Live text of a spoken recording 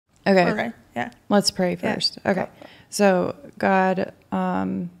Okay. Yeah. Let's pray first. Yeah. Okay. So God,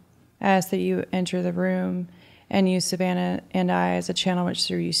 I ask that you enter the room and use Savannah and I as a channel which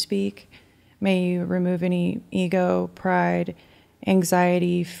through you speak. May you remove any ego, pride,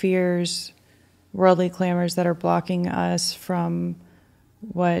 anxiety, fears, worldly clamors that are blocking us from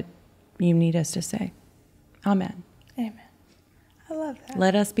what you need us to say. Amen. Amen. I love that.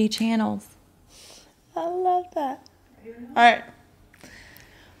 Let us be channels. I love that. All right.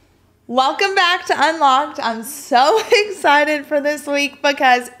 Welcome back to Unlocked. I'm so excited for this week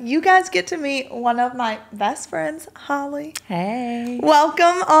because you guys get to meet one of my best friends, Holly. Hey.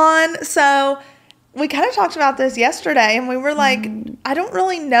 Welcome on. So we kind of talked about this yesterday and we were like, I don't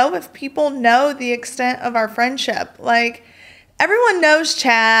really know if people know the extent of our friendship. Like, everyone knows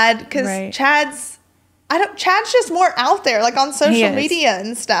Chad because Chad's just more out there, like on social media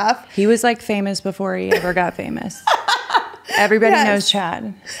and stuff. He was like famous before he ever got famous. Everybody knows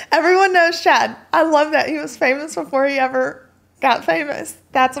Chad. Everyone knows Chad. I love that he was famous before he ever got famous.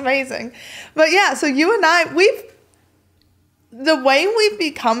 That's amazing. But yeah, so you and I, the way we've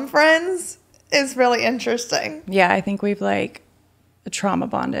become friends is really interesting. Yeah, I think we've like trauma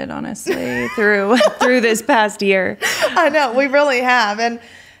bonded, honestly, through this past year. I know, we really have. And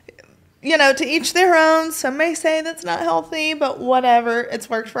you know, to each their own. Some may say that's not healthy, but whatever. It's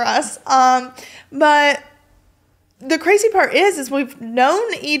worked for us. But the crazy part is we've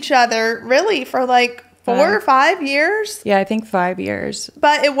known each other really for like 4 or 5 years. Yeah, I think 5 years.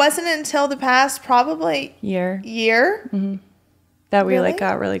 But it wasn't until the past probably year. Mm-hmm. That we like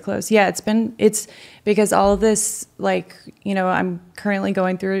got really close. Yeah, it's because all of this, like, you know, I'm currently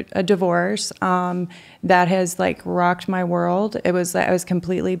going through a divorce that has like rocked my world. I was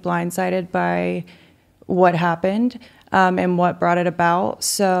completely blindsided by what happened and what brought it about.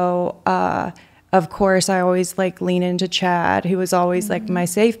 So, of course, I always like lean into Chad, who was always like my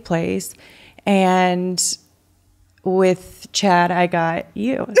safe place. And with Chad, I got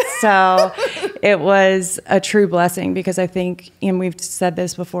you. So it was a true blessing because I think, and we've said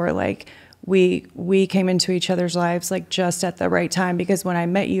this before, like we came into each other's lives like just at the right time, because when I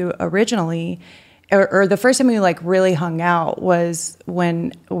met you originally, or the first time we like really hung out was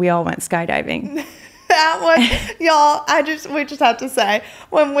when we all went skydiving. That was, y'all, we just have to say,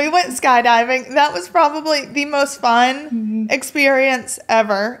 when we went skydiving, that was probably the most fun experience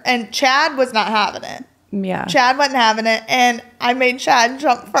ever. And Chad was not having it. Yeah. Chad wasn't having it. And I made Chad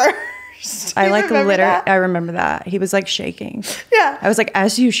jump first. I remember that. He was like shaking. Yeah. I was like,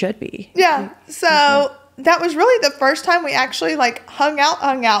 as you should be. Yeah. So that was really the first time we actually like hung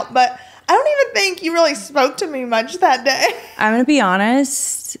out. But I don't even think you really spoke to me much that day. I'm going to be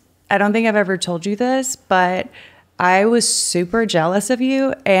honest. I don't think I've ever told you this, but I was super jealous of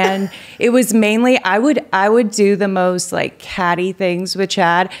you. And it was mainly, I would do the most like catty things with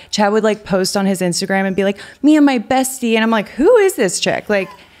Chad. Chad would like post on his Instagram and be like, me and my bestie. And I'm like, who is this chick? Like,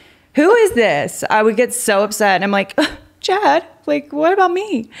 who is this? I would get so upset. And I'm like, Chad, like, what about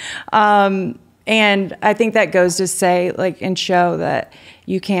me? And I think that goes to say, like, and show that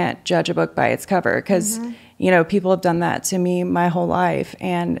you can't judge a book by its cover, because you know, people have done that to me my whole life,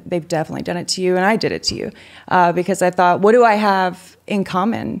 and they've definitely done it to you, and I did it to you, because I thought, what do I have in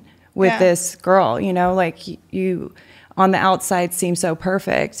common with this girl? You know, like you on the outside seem so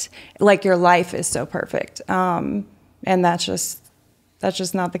perfect, like your life is so perfect, and that's just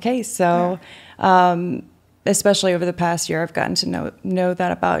not the case. So, especially over the past year, I've gotten to know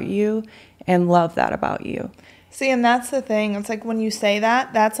that about you and love that about you. See, and that's the thing. It's like when you say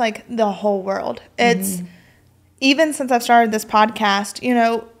that, that's like the whole world. It's even since I've started this podcast, you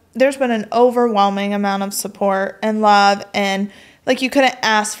know, there's been an overwhelming amount of support and love, and like you couldn't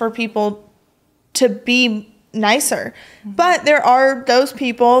ask for people to be nicer. But there are those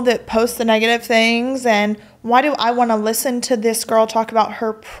people that post the negative things, and why do I want to listen to this girl talk about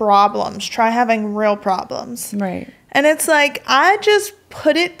her problems? Try having real problems. Right. And it's like, I just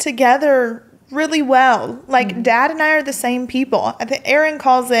put it together really well. Like, Dad and I are the same people. I think Aaron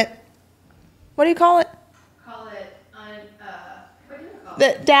calls it, what do you call it?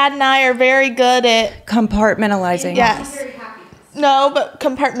 That Dad and I are very good at compartmentalizing. Yes. No, but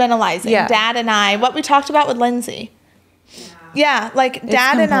compartmentalizing. Yeah. Dad and I, what we talked about with Lindsay. Yeah, like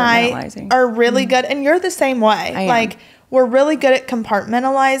Dad and I are really good, and you're the same way. Like, we're really good at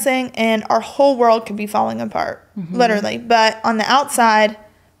compartmentalizing, and our whole world could be falling apart, literally. But on the outside,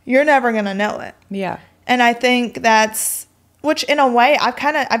 you're never going to know it. Yeah. And I think that's, which in a way, I've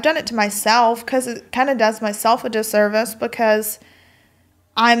done it to myself, because it kind of does myself a disservice, because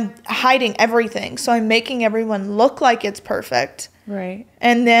I'm hiding everything. So I'm making everyone look like it's perfect. Right.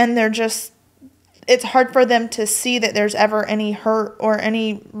 And then they're just it's hard for them to see that there's ever any hurt or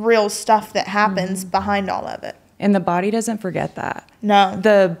any real stuff that happens behind all of it. And the body doesn't forget that. No.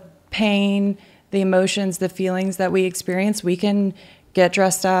 The pain, the emotions, the feelings that we experience, we can get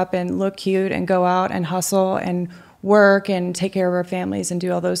dressed up and look cute and go out and hustle and work and take care of our families and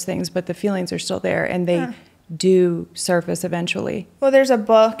do all those things, but the feelings are still there, and they do surface eventually. Well, there's a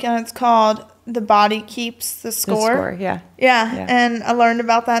book, and it's called The Body Keeps the Score. Yeah. Yeah, and I learned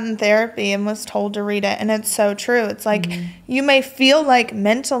about that in therapy and was told to read it, and it's so true. It's like you may feel like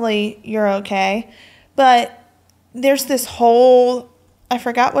mentally you're okay, but there's this whole, I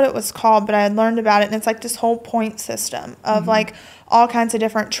forgot what it was called, but I had learned about it, and it's like this whole point system of like all kinds of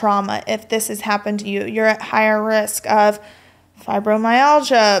different trauma. If this has happened to you, you're at higher risk of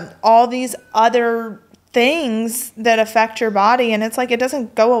fibromyalgia, all these other things that affect your body, and it's like it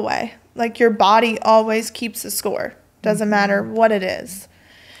doesn't go away. Like your body always keeps a score. Doesn't matter what it is.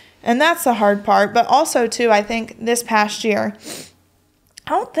 And that's the hard part. But also, too, I think this past year,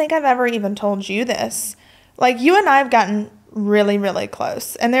 I don't think I've ever even told you this. Like, you and I have gotten really, really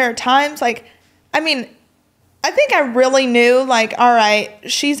close. And there are times, like, I mean, I think I really knew, like, all right,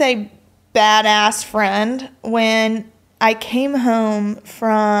 she's a badass friend when I came home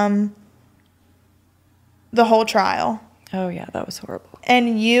from the whole trial. Oh, yeah, that was horrible.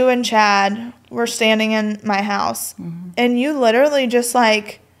 And you and Chad were standing in my house. And you literally just,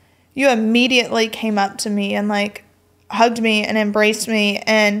 like, you immediately came up to me and, like, hugged me and embraced me.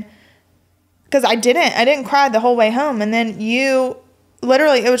 And because I didn't cry the whole way home. And then you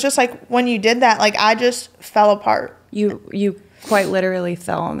literally, it was just like when you did that, like, I just fell apart. You quite literally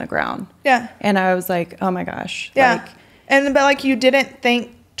fell on the ground. Yeah. And I was like, oh my gosh. Yeah. But like, you didn't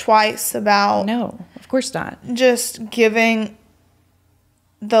think twice about. No, of course not. Just giving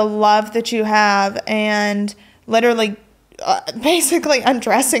the love that you have and literally basically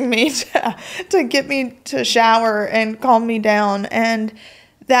undressing me to get me to shower and calm me down. And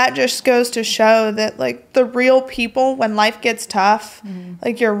that just goes to show that, like, the real people, when life gets tough,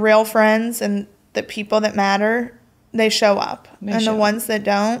 like your real friends and the people that matter, they show up. And the ones that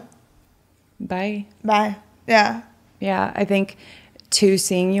don't, bye. Yeah. Yeah, I think, too,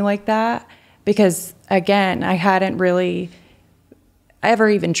 seeing you like that, because, again, I hadn't really ever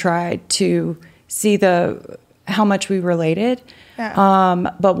even tried to see how much we related.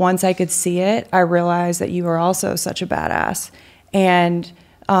 Yeah. But once I could see it, I realized that you were also such a badass. And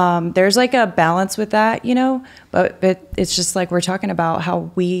there's like a balance with that, you know, but it's just like we're talking about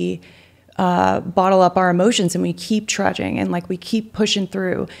how we bottle up our emotions and we keep trudging and like we keep pushing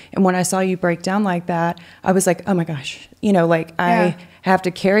through. And when I saw you break down like that, I was like, oh my gosh, you know, like I have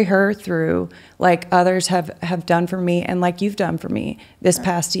to carry her through like others have done for me and like you've done for me this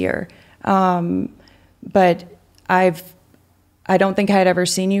past year. But I don't think I had ever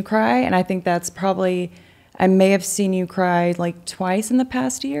seen you cry. And I think that's probably, I may have seen you cry like twice in the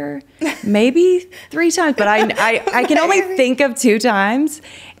past year, maybe 3 times, but I can only think of 2 times.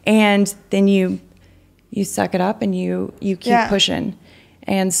 And then you suck it up and you keep pushing.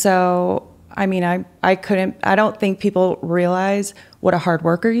 And so, I mean, I don't think people realize what a hard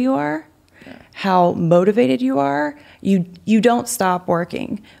worker you are, how motivated you are. You don't stop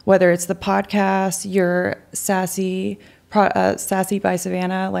working, whether it's the podcast, your Sassy by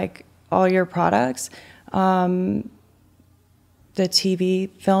Savannah, like all your products, the TV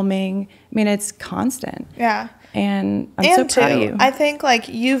filming. I mean, it's constant. Yeah. And I'm so proud of you. I think like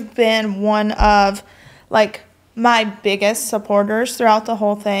you've been one of like my biggest supporters throughout the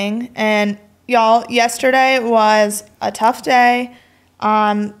whole thing. And y'all, yesterday was a tough day.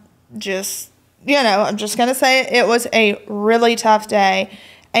 Just, you know, I'm just going to say it was a really tough day.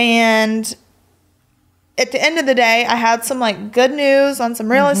 And at the end of the day, I had some like good news on some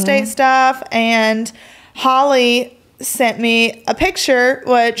real estate stuff. And Holly sent me a picture,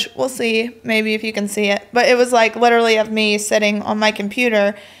 which we'll see maybe if you can see it, but it was like literally of me sitting on my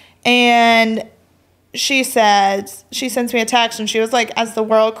computer, and she sends me a text and she was like, as the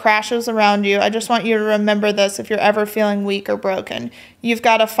world crashes around you, I just want you to remember this. If you're ever feeling weak or broken, you've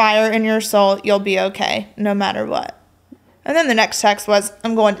got a fire in your soul. You'll be okay no matter what. And then the next text was,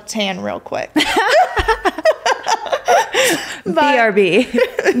 I'm going to tan real quick. BRB,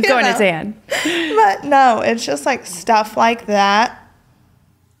 going to tan. But no, it's just like stuff like that.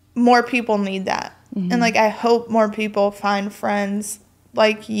 More people need that. And like, I hope more people find friends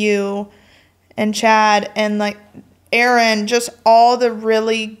like you and Chad and like Aaron, just all the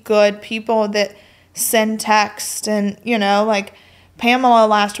really good people that send text. And, you know, like Pamela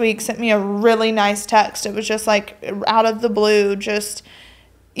last week sent me a really nice text. It was just like out of the blue, just,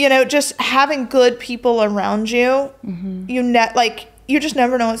 you know, just having good people around you, like you just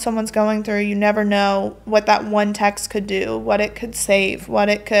never know what someone's going through. You never know what that one text could do, what it could save, what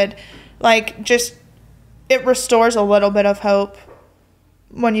it could, like, just, it restores a little bit of hope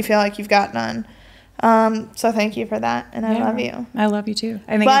when you feel like you've got none. So thank you for that, and I love you. I love you too.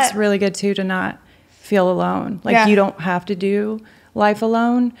 I think it's really good too to not feel alone. Like, you don't have to do life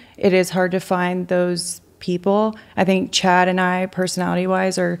alone. It is hard to find those people. I think Chad and I,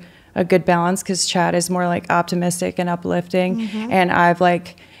 personality-wise, are a good balance, because Chad is more like optimistic and uplifting, and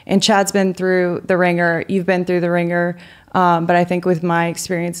and Chad's been through the ringer. You've been through the ringer, but I think with my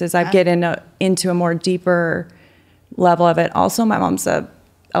experiences, I get into a more deeper level of it. Also, my mom's a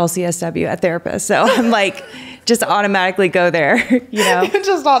LCSW, a therapist, so I'm like, just automatically go there, you know? You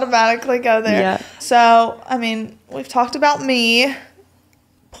just automatically go there. Yeah. So, I mean, we've talked about me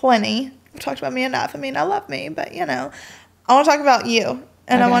plenty. We've talked about me enough. I mean, I love me, but, you know, I want to talk about you.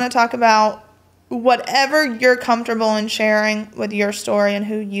 And I want to talk about whatever you're comfortable in sharing with your story and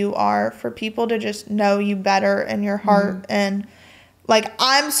who you are, for people to just know you better in your heart. And, like,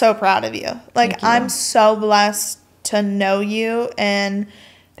 I'm so proud of you. Like, I'm so blessed to know you. And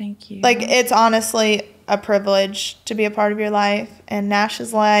thank you. Like, it's honestly a privilege to be a part of your life and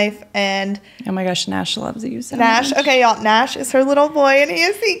Nash's life. And oh my gosh, Nash loves you so much. Okay, y'all, Nash is her little boy, and he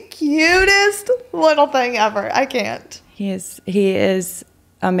is the cutest little thing ever. I can't. He is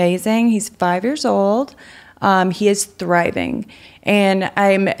amazing. He's 5 years old. He is thriving, and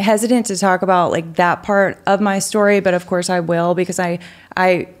I'm hesitant to talk about like that part of my story, but of course I will, because I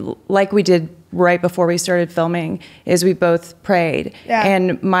like we did right before we started filming, is we both prayed.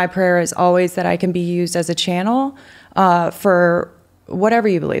 And my prayer is always that I can be used as a channel for whatever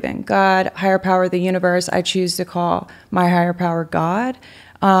you believe in, God, higher power, the universe. I choose to call my higher power God.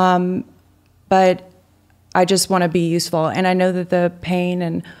 But I just want to be useful. And I know that the pain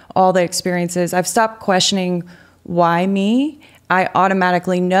and all the experiences, I've stopped questioning why me. I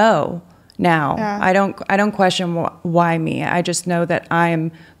automatically know now. I don't question why me. I just know that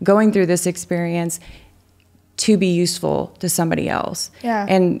I'm going through this experience to be useful to somebody else.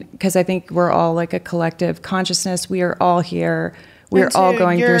 And because I think we're all like a collective consciousness. We are all here. We're all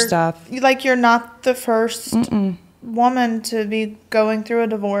going through stuff. Like, you're not the first woman to be going through a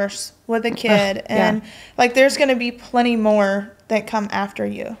divorce with a kid. And like, there's going to be plenty more that come after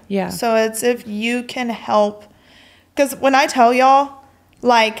you. So it's, if you can help, because when I tell y'all,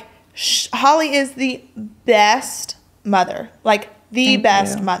 like, Holly is the best mother, like the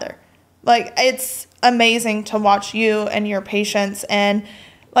best mother. Like, it's amazing to watch you and your patience. And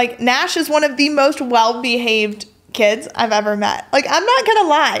like, Nash is one of the most well-behaved kids I've ever met. Like, I'm not gonna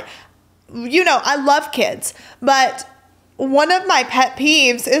lie, you know, I love kids, but one of my pet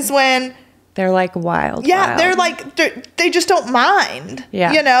peeves is when they're like wild. They're like, they just don't mind.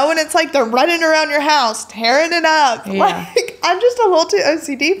 You know, and it's like they're running around your house, tearing it up. Like, I'm just a little too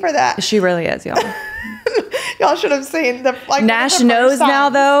OCD for that. She really is, y'all. Y'all should have seen the, like, Nash knows now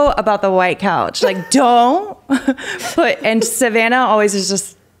though about the white couch. Like, don't put, and Savannah always is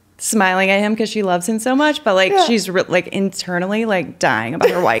just smiling at him because she loves him so much, but like she's like internally like dying about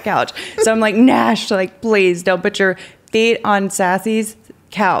her white couch. So I'm like, Nash, like, please don't put your feet on Sassy's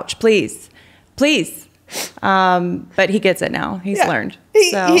couch, please. But he gets it now. He's learned.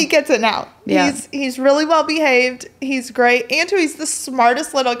 He gets it now. He's really well behaved. He's great. And he's the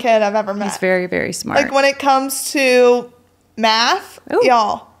smartest little kid I've ever met. He's very, very smart. Like, when it comes to math,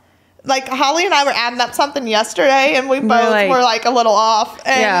 y'all, like, Holly and I were adding up something yesterday, and we both were like a little off.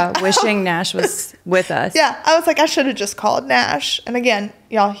 And wishing Nash was with us. I was like, I should have just called Nash. And again,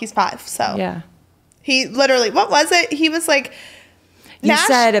 y'all, he's 5. So he literally, what was it? He was like, You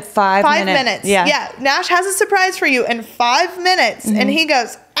said 5 minutes. Yeah. Nash has a surprise for you in 5 minutes. And he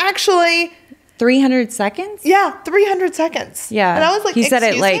goes, actually, 300 seconds? 300 seconds. Yeah. And I was like, he said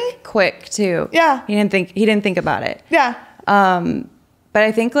it like me? quick too. Yeah. He didn't think about it. Yeah. But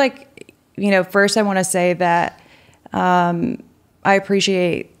I think, like, you know, first I want to say that I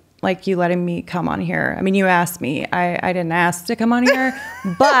appreciate like you letting me come on here. I mean, you asked me. I didn't ask to come on here,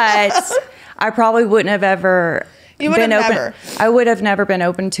 but I probably wouldn't have ever been open. I would have never been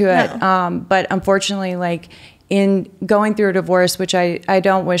open to it. No. But unfortunately, like, in going through a divorce, which I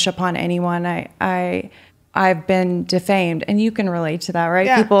don't wish upon anyone, I've been defamed, and you can relate to that, right?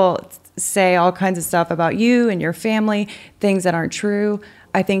 Yeah. People say all kinds of stuff about you and your family, things that aren't true.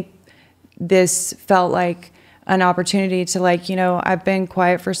 I think this felt like an opportunity to, like, you know, I've been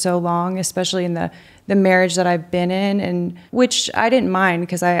quiet for so long, especially in the marriage that I've been in, and which I didn't mind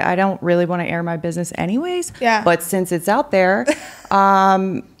because I don't really want to air my business anyways. Yeah. But since it's out there,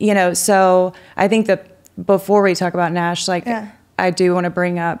 you know, so I think that before we talk about Nash, like, I do want to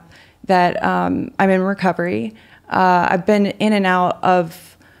bring up that I'm in recovery. I've been in and out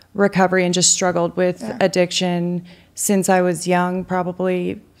of recovery and just struggled with addiction since I was young,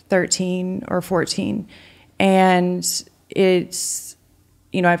 probably 13 or 14. And it's,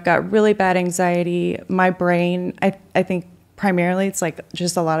 you know, I've got really bad anxiety. My brain, I think primarily it's like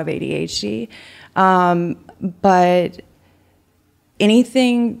just a lot of ADHD. But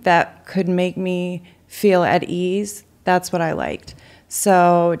anything that could make me feel at ease, that's what I liked.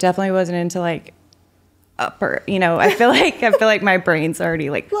 So definitely wasn't into like upper, you know, I feel like my brain's already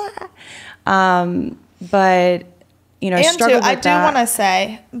like, blah. But, you know, I struggled with that. I do want to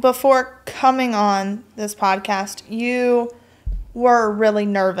say, before coming on this podcast, you were really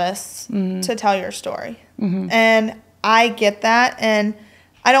nervous to tell your story. And I get that. And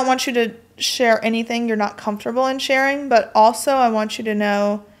I don't want you to share anything you're not comfortable in sharing, but also I want you to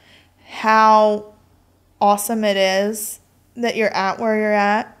know how awesome it is that you're at where you're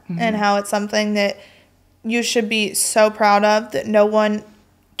at, and how it's something that you should be so proud of, that no one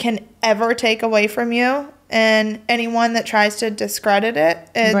can ever take away from you. And anyone that tries to discredit it,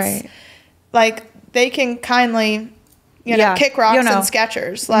 it's like they can kindly, you know, kick rocks and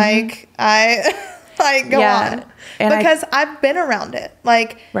Skechers. Like go on. And because I've been around it.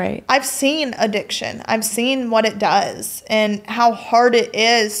 Like, I've seen addiction. I've seen what it does and how hard it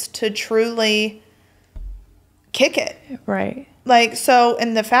is to truly kick it. Like, so,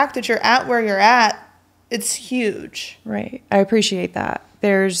 and the fact that you're at where you're at, it's huge. I appreciate that.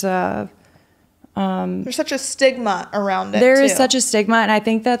 There's such a stigma around it. There is such a stigma, and I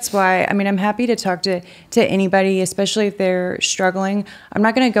think that's why, I mean, I'm happy to talk to anybody, especially if they're struggling. I'm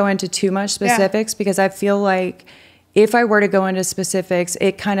not going to go into too much specifics because I feel like if I were to go into specifics,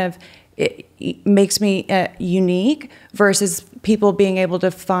 it makes me unique versus people being able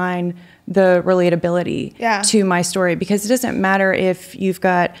to find the relatability to my story, because it doesn't matter if you've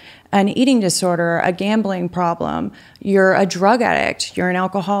got an eating disorder, a gambling problem, you're a drug addict, you're an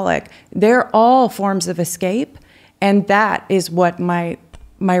alcoholic. They're all forms of escape. And that is what my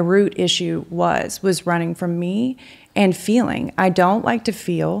root issue was running from me and feeling. I don't like to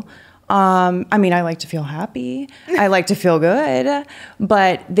feel. I mean, I like to feel happy. I like to feel good.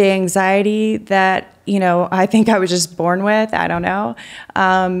 But the anxiety that, you know, I think I was just born with, I don't know,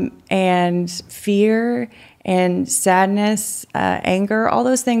 and fear and sadness, anger, all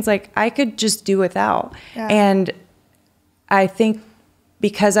those things, like I could just do without. And I think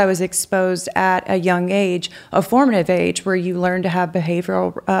because I was exposed at a young age, a formative age where you learn to have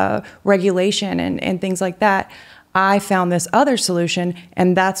behavioral regulation and things like that, I found this other solution,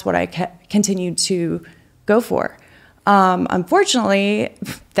 and that's what I continued to go for. Unfortunately,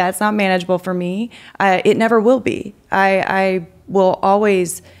 that's not manageable for me. It never will be. I will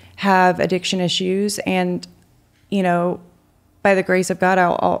always have addiction issues, and, you know, by the grace of God,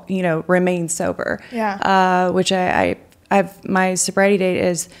 I'll you know, remain sober. Which I've my sobriety date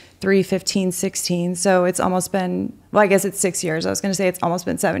is 3/15/16, so it's almost been, well, I guess it's 6 years. I was going to say it's almost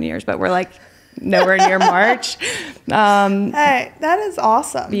been 7 years, but we're like nowhere near March. Hey, that is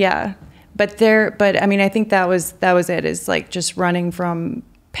awesome. But I mean, I think that was it, is like just running from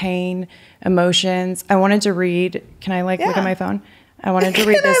pain, emotions. I wanted to read. Can I look at my phone? I wanted to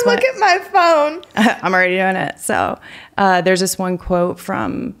read this one. Look at my phone. I'm already doing it. So there's this one quote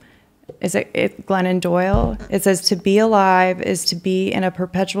from, is it Glennon Doyle? It says, "To be alive is to be in a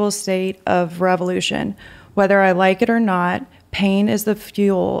perpetual state of revolution. Whether I like it or not, pain is the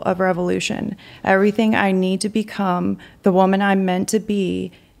fuel of revolution. Everything I need to become the woman I'm meant to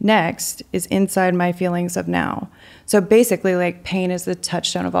be next is inside my feelings of now." So basically, like, pain is the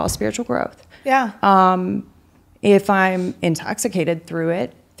touchstone of all spiritual growth. If I'm intoxicated through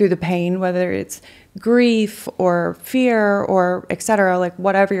the pain, whether it's grief or fear or et cetera, like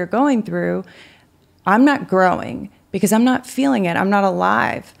whatever you're going through, I'm not growing because I'm not feeling it. I'm not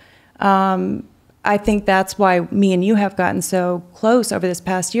alive. I think that's why me and you have gotten so close over this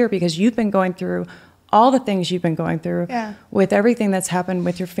past year, because you've been going through all the things you've been going through with everything that's happened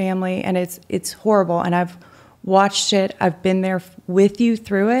with your family. And it's horrible. And I've watched it. I've been there with you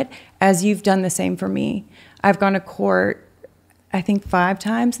through it, as you've done the same for me. I've gone to court, I think 5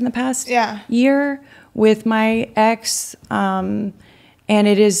 times in the past year with my ex. And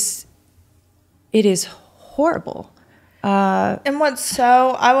it is horrible. And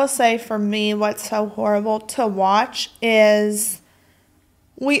I will say for me, what's so horrible to watch is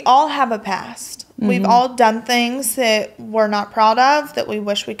we all have a past. We've all done things that we're not proud of, that we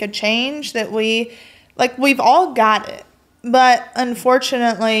wish we could change, that we've all got it. But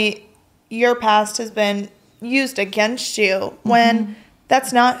unfortunately, your past has been used against you when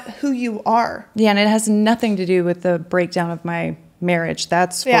that's not who you are. Yeah, and it has nothing to do with the breakdown of my marriage.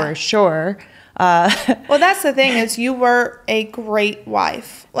 That's for sure. Well, that's the thing is you were a great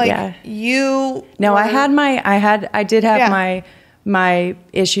wife. Like you. No, were, I did have my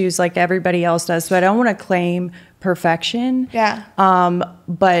issues like everybody else does. So I don't want to claim perfection. Yeah.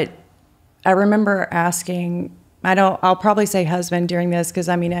 But I remember asking, I'll probably say husband during this because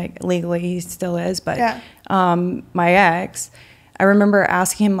I mean, legally he still is, but my ex, I remember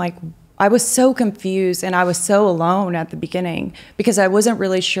asking him, like, I was so confused and I was so alone at the beginning because I wasn't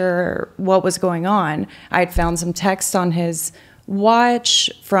really sure what was going on. I had found some text on his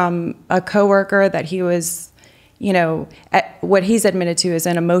watch from a coworker that he was, you know, what he's admitted to is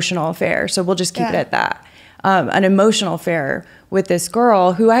an emotional affair. So we'll just keep it at that. An emotional affair with this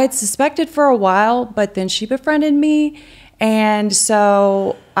girl who I had suspected for a while, but then she befriended me. And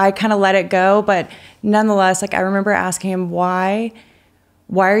so I kind of let it go. But nonetheless, like I remember asking him, why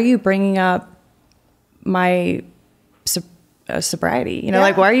are you bringing up my sobriety? You know,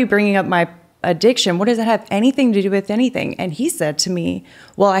 like, why are you bringing up my addiction? What does it have anything to do with anything? And he said to me,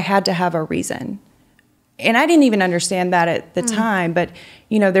 well, I had to have a reason. And I didn't even understand that at the time. But,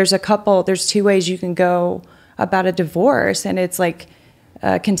 you know, there's two ways you can go about a divorce. And it's like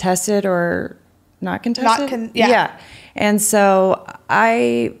contested or not contested. Yeah. And so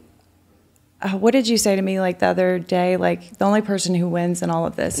what did you say to me like the other day? Like the only person who wins in all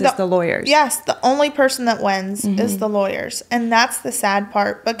of this is the lawyers. Yes, the only person that wins is the lawyers. And that's the sad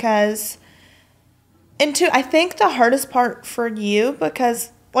part because, I think the hardest part for you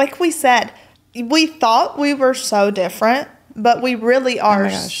because like we said, we thought we were so different, but we really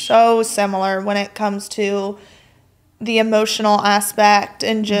are so similar when it comes to the emotional aspect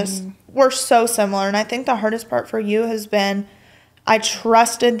and just we're so similar. And I think the hardest part for you has been I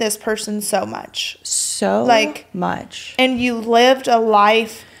trusted this person so much. So much. And you lived a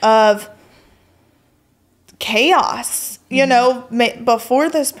life of chaos, you know, before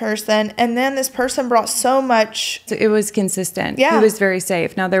this person. And then this person brought so much. So it was consistent. Yeah. He was very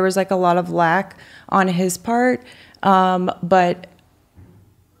safe. Now, there was like a lot of lack on his part. But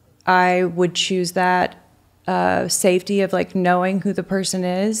I would choose that safety of like knowing who the person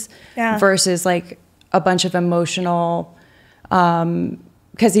is versus like a bunch of emotional...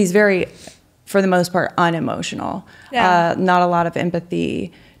 because he's very, for the most part, unemotional. Not a lot of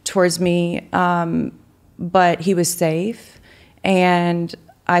empathy towards me, but he was safe. And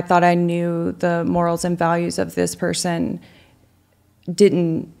I thought I knew the morals and values of this person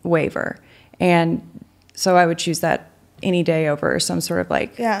didn't waver. And so I would choose that any day over some sort of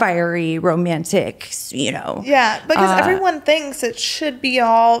like fiery, romantic, you know. Yeah, because everyone thinks it should be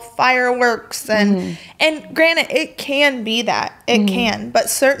all fireworks and granted, it can be that. It can.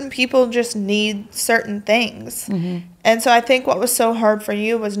 But certain people just need certain things. And so I think what was so hard for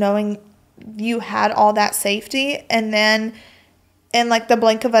you was knowing you had all that safety and then in like the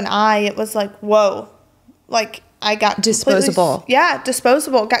blink of an eye, it was like, whoa, like I got disposable.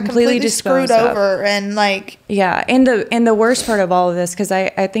 Disposable. Got completely screwed over and like and the worst part of all of this, because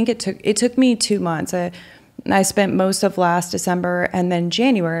I think it took me 2 months. I spent most of last December and then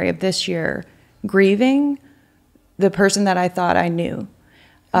January of this year grieving the person that I thought I knew,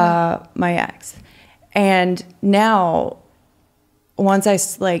 my ex. And now, once I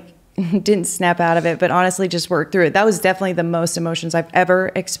like didn't snap out of it, but honestly just worked through it. That was definitely the most emotions I've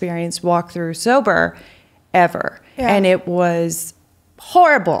ever experienced walk through sober. Ever. And it was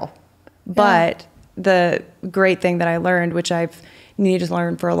horrible. But the great thing that I learned, which I've needed to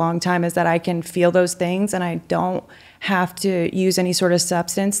learn for a long time, is that I can feel those things and I don't have to use any sort of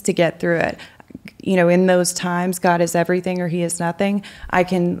substance to get through it. You know, in those times, God is everything or he is nothing. I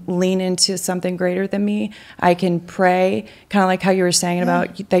can lean into something greater than me. I can pray, kind of like how you were saying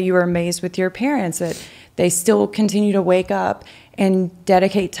about that you were amazed with your parents, that they still continue to wake up and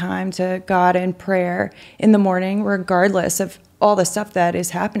dedicate time to God and prayer in the morning, regardless of all the stuff that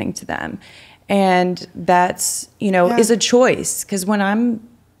is happening to them. And that's, you know, is a choice. Because when I'm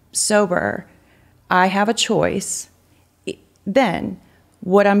sober, I have a choice. Then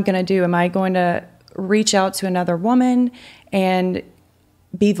what I'm going to do, am I going to reach out to another woman and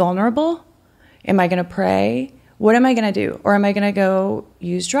be vulnerable? Am I going to pray? What am I going to do? Or am I going to go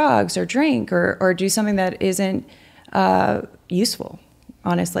use drugs or drink or do something that isn't useful,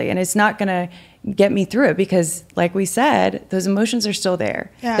 honestly? And it's not going to get me through it because, like we said, those emotions are still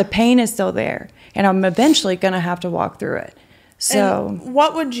there. The pain is still there. And I'm eventually going to have to walk through it. So and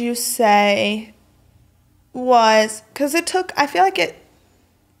what would you say was, because I feel like it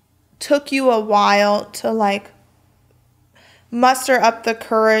took you a while to like muster up the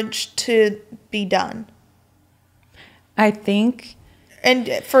courage to be done. I think. And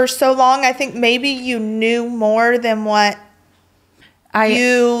for so long, I think maybe you knew more than what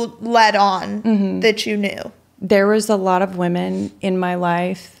you led on that you knew? There was a lot of women in my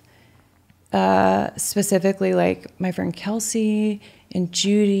life, specifically like my friend Kelsey and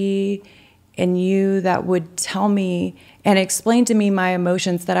Judy and you, that would tell me and explain to me my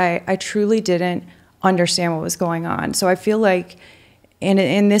emotions that I truly didn't understand what was going on. So I feel like,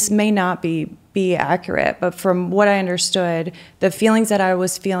 and this may not be accurate, but from what I understood, the feelings that I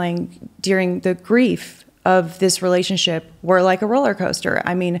was feeling during the grief of this relationship were like a roller coaster.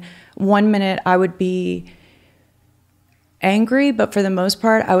 I mean, 1 minute I would be angry, but for the most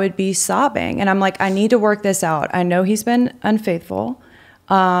part, I would be sobbing. And I'm like, I need to work this out. I know he's been unfaithful.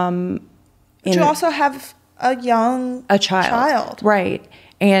 But you also have a child. Right.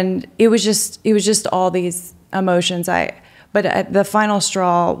 And it was just all these emotions. But the final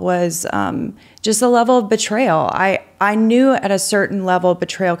straw was just a level of betrayal. I knew at a certain level of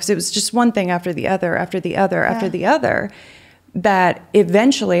betrayal, because it was just one thing after the other, after the other, after the other, that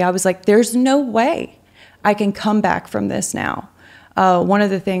eventually I was like, there's no way I can come back from this now. One of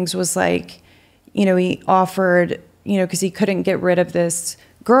the things was like, he offered, because he couldn't get rid of this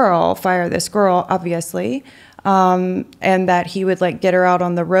girl, fire this girl, obviously. And that he would like get her out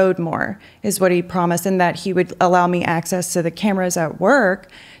on the road more is what he promised, and that he would allow me access to the cameras at work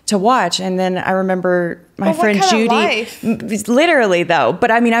to watch. And then I remember my friend Judy, literally though,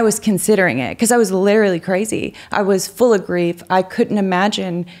 but I mean, I was considering it because I was literally crazy. I was full of grief. I couldn't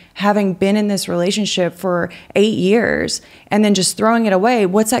imagine having been in this relationship for 8 years and then just throwing it away.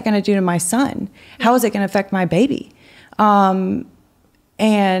 What's that going to do to my son? How is it going to affect my baby?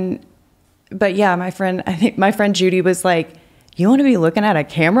 But yeah, I think my friend Judy was like, you want to be looking at a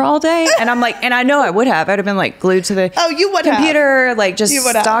camera all day? And I'm like, and I know I would have. I'd have been like glued to the computer, like just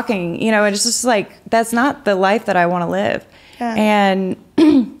stalking, and it's just like, that's not the life that I want to live. Yeah.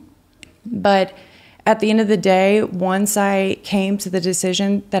 And, but at the end of the day, once I came to the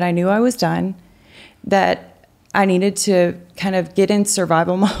decision that I knew I was done, that I needed to kind of get in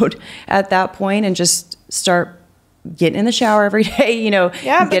survival mode at that point and just start getting in the shower every day, get out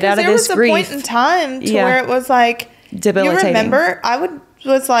of this grief. There was a point in time to where it was like, debilitating. You remember,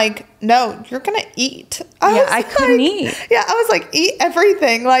 was like, no, you're going to eat. I couldn't eat. Yeah, I was like, eat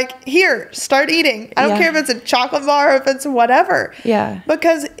everything. Like, here, start eating. I don't care if it's a chocolate bar, if it's whatever. Yeah.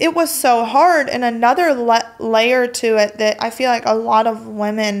 Because it was so hard. And another layer to it that I feel like a lot of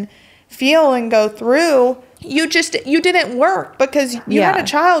women feel and go through, you didn't work because you had a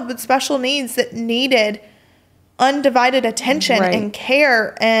child with special needs that needed undivided attention and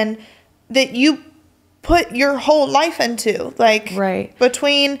care, and that you put your whole life into, like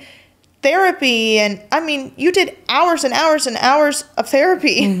between therapy and, I mean, you did hours and hours and hours of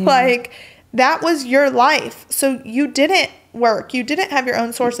therapy. Like, that was your life. So you didn't work. You didn't have your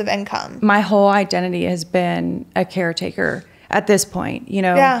own source of income. My whole identity has been a caretaker at this point,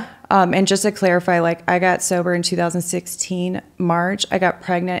 Yeah. And just to clarify, like, I got sober in 2016, March. I got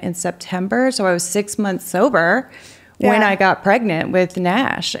pregnant in September. So I was 6 months sober when I got pregnant with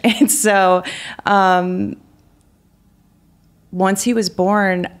Nash. And so once he was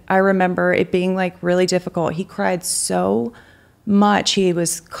born, I remember it being like really difficult. He cried so much. He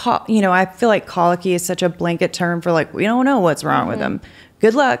was, I feel like colicky is such a blanket term for like, we don't know what's wrong with him.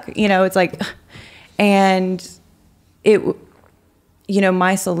 Good luck. It's like, and it,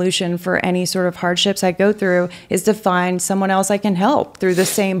 my solution for any sort of hardships I go through is to find someone else I can help through the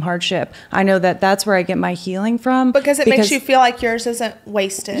same hardship. I know that that's where I get my healing from. Because it makes you feel like yours isn't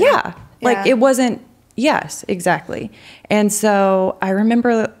wasted. Yeah. Like it wasn't. Yes, exactly. And so I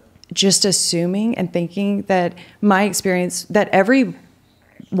remember just assuming and thinking that my experience, that every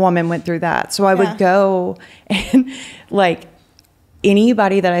woman went through that. So I would go and like,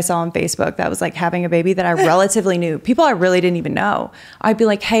 anybody that I saw on Facebook that was like having a baby that I relatively knew, people I really didn't even know, I'd be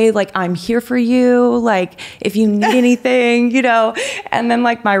like, hey, like, I'm here for you. Like, if you need anything, and then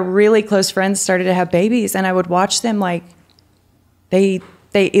like my really close friends started to have babies and I would watch them like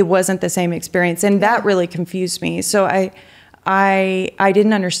it wasn't the same experience. And that really confused me. So I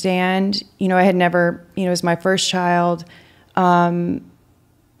didn't understand, I had never, it was my first child.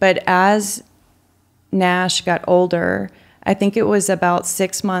 But as Nash got older, I think it was about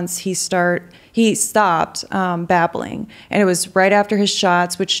 6 months he stopped babbling. And it was right after his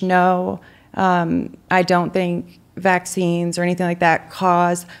shots, which I don't think vaccines or anything like that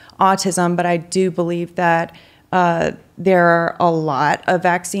cause autism, but I do believe that there are a lot of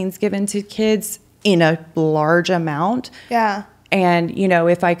vaccines given to kids in a large amount. Yeah. And,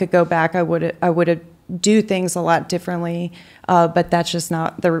 if I could go back, I would do things a lot differently. But that's just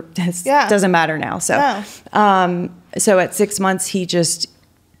not doesn't matter now. So, so at 6 months, he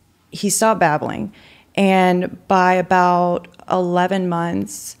stopped babbling. And by about 11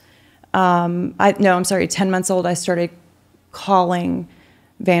 months, 10 months old, I started calling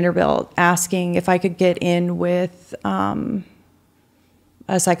Vanderbilt asking if I could get in with a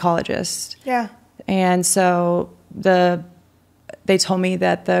psychologist. Yeah. And so they told me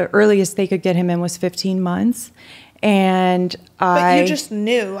that the earliest they could get him in was 15 months. And But you just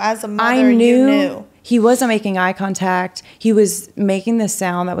knew, as a mother, you knew. He wasn't making eye contact. He was making this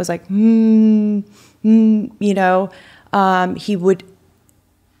sound that was like,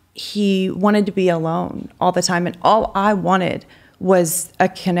 he wanted to be alone all the time. And all I wanted was a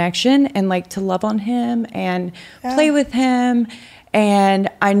connection and like to love on him and play with him. And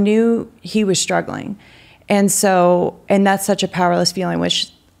I knew he was struggling. And that's such a powerless feeling,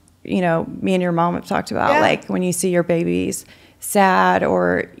 which, me and your mom have talked about, like when you see your babies sad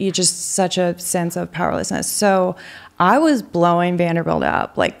or you just such a sense of powerlessness. So I was blowing Vanderbilt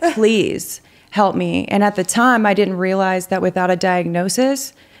up, like, please help me. And at the time I didn't realize that without a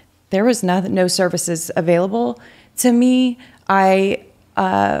diagnosis, there was no services available to me. I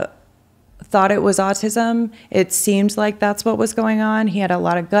thought it was autism. It seemed like that's what was going on. He had a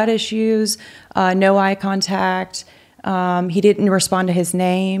lot of gut issues, no eye contact. He didn't respond to his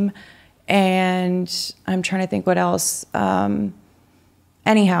name. And I'm trying to think what else.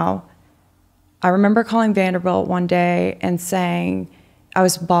 Anyhow, I remember calling Vanderbilt one day and saying, I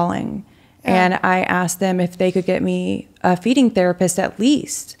was bawling. And I asked them if they could get me a feeding therapist at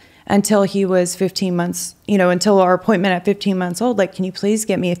least until he was 15 months, until our appointment at 15 months old. Like, can you please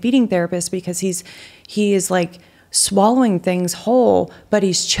get me a feeding therapist? Because he is like swallowing things whole, but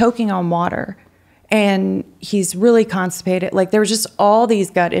he's choking on water and he's really constipated. Like, there was just all these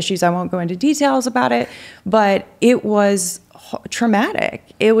gut issues. I won't go into details about it, but it was traumatic.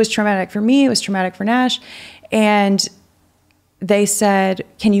 It was traumatic for me. It was traumatic for Nash. And they said,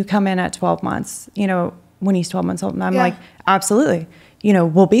 can you come in at 12 months, when he's 12 months old? And I'm like, absolutely.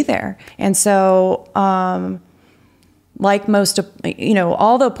 We'll be there. And so, like most of,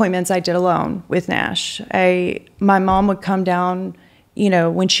 all the appointments I did alone with Nash, my mom would come down,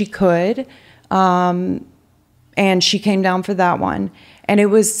 when she could. And she came down for that one. And it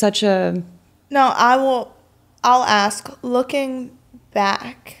was such a... No, I'll ask, looking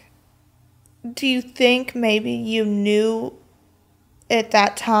back, do you think maybe you knew at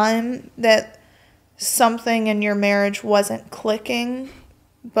that time that something in your marriage wasn't clicking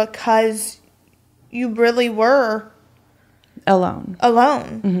because you really were alone?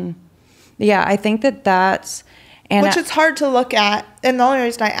 Mm-hmm. Yeah, I think that's... Which is hard to look at. And the only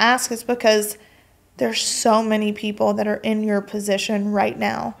reason I ask is because there's so many people that are in your position right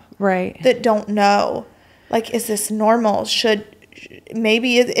now. Right. That don't know. Like, is this normal?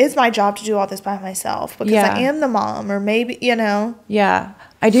 Maybe it is my job to do all this by myself because I am the mom, or maybe, Yeah.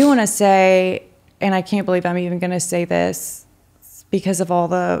 I do want to say, and I can't believe I'm even going to say this because of all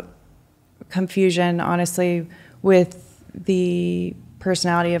the confusion, honestly, with the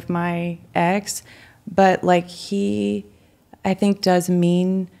personality of my ex, but like I think does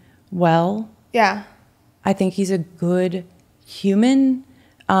mean well. Yeah. I think he's a good human.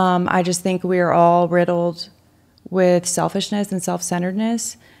 I just think we are all riddled with selfishness and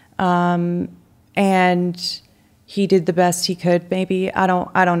self-centeredness. And he did the best he could, maybe. I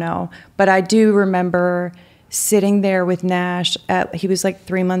don't know. But I do remember sitting there with Nash he was like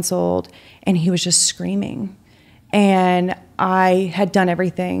 3 months old, and he was just screaming. And I had done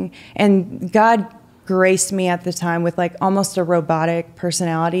everything. And God graced me at the time with like almost a robotic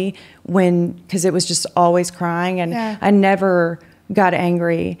personality because it was just always crying. And I never got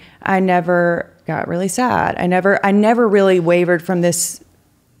angry. I never got really sad. I never really wavered from this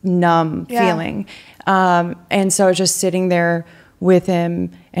numb feeling. And so I was just sitting there with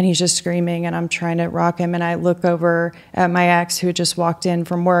him, and he's just screaming, and I'm trying to rock him. And I look over at my ex who had just walked in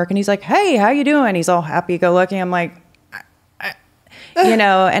from work, and he's like, "Hey, how you doing?" He's all happy-go-lucky. I'm like,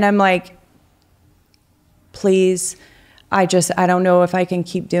 and I'm like, please, I don't know if I can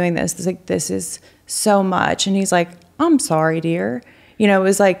keep doing this. It's like, this is so much. And he's like, I'm sorry, dear. It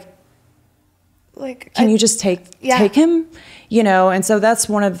was like, can you just take him? And so that's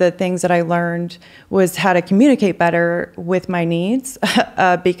one of the things that I learned was how to communicate better with my needs,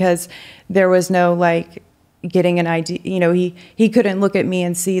 because there was no like getting an idea. He couldn't look at me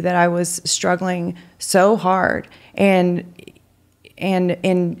and see that I was struggling so hard and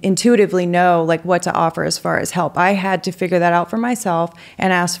intuitively know like what to offer as far as help. I had to figure that out for myself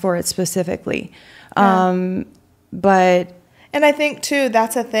and ask for it specifically. And I think too,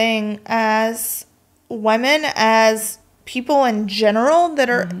 that's a thing as women, as people in general that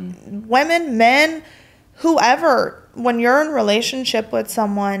are women, men, whoever, when you're in a relationship with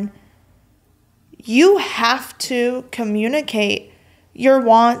someone, you have to communicate your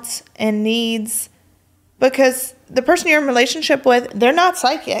wants and needs, because the person you're in a relationship with, they're not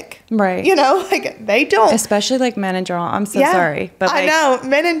psychic. Right. You know, like they don't. Especially like men in general. I'm so sorry. But like, I know.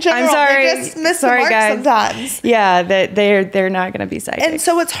 Men in general, I'm sorry. they just miss the mark sometimes. Yeah, they're not going to be psychic. And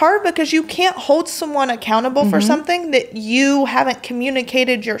so it's hard because you can't hold someone accountable for something that you haven't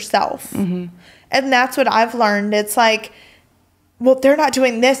communicated yourself. And that's what I've learned. It's like, well, they're not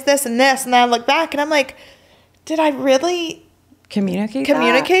doing this, this, and this. And then I look back and I'm like, did I really communicate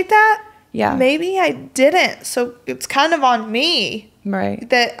that? Yeah. Maybe I didn't. So it's kind of on me. Right.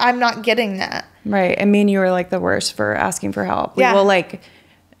 That I'm not getting that. Right. I mean, you were like the worst for asking for help. We Yeah. will like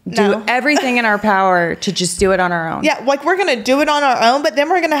do everything in our power to just do it on our own. Yeah. Like we're going to do it on our own, but then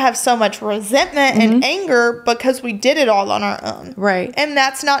we're going to have so much resentment and anger because we did it all on our own. Right. And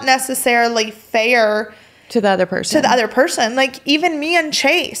that's not necessarily fair to the other person. Like even me and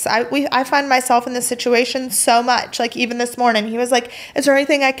Chase, I find myself in this situation so much. Like even this morning, he was like, "Is there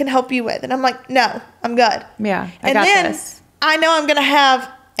anything I can help you with?" And I'm like, "No, I'm good." Yeah, I got this. I know I'm gonna have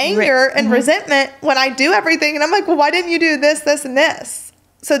anger and resentment when I do everything, and I'm like, "Well, why didn't you do this, this, and this?"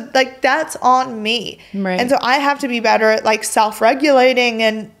 So like that's on me, right. And so I have to be better at like self-regulating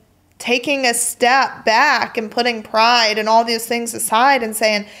and taking a step back and putting pride and all these things aside and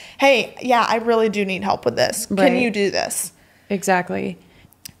saying, hey, yeah, I really do need help with this. Right. Can you do this? Exactly.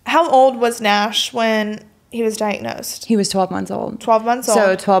 How old was Nash when he was diagnosed? He was 12 months old. 12 months old.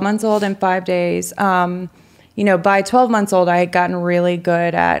 So 12 months old in 5 days. You know, by 12 months old, I had gotten really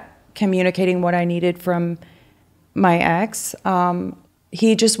good at communicating what I needed from my ex.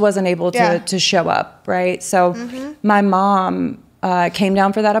 He just wasn't able to show up, right? So my mom came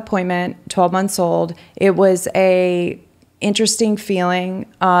down for that appointment, 12 months old. It was a interesting feeling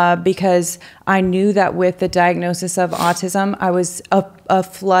because I knew that with the diagnosis of autism, I was a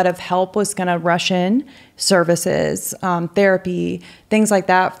flood of help was going to rush in, services, therapy, things like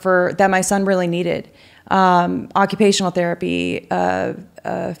that that my son really needed. Occupational therapy,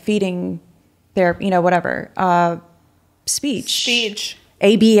 feeding therapy, you know, whatever, speech.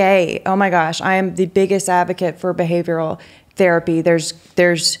 ABA. Oh my gosh, I am the biggest advocate for behavioral therapy.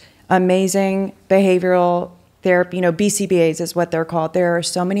 There's amazing behavioral therapy, you know, BCBAs is what they're called. There are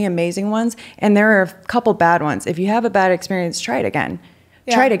so many amazing ones, and there are a couple bad ones. If you have a bad experience, try it again.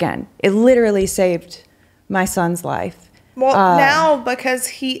 Yeah. Try it again. It literally saved my son's life. Well, now because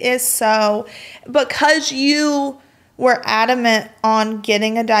you were adamant on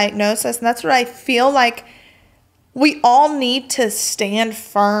getting a diagnosis, and that's what I feel like we all need to stand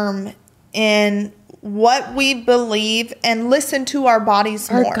firm in what we believe and listen to our bodies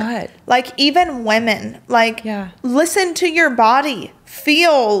more. Our gut. Like even women, like listen to your body,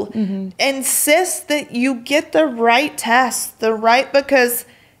 feel, insist that you get the right test, because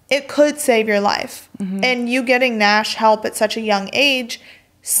it could save your life. And you getting Nash help at such a young age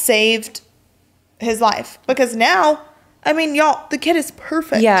saved his life, because now, I mean, y'all, the kid is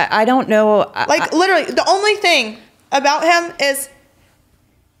perfect. Yeah, I don't know. Like literally, the only thing about him is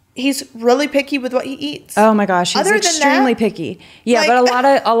he's really picky with what he eats. Oh my gosh, he's extremely picky. Yeah, like,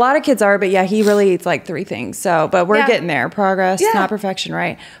 but a lot of kids are. But yeah, he really eats like 3 things. So, but we're getting there. Progress, not perfection,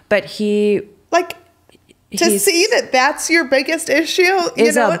 right? But he to see that that's your biggest issue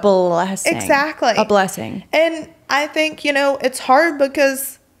is a blessing. Exactly, a blessing. And I think it's hard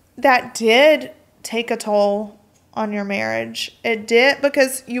because that did take a toll on your marriage. It did,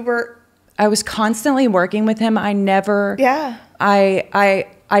 because I was constantly working with him. I never. Yeah.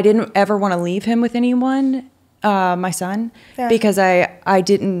 I didn't ever want to leave him with anyone, my son, because I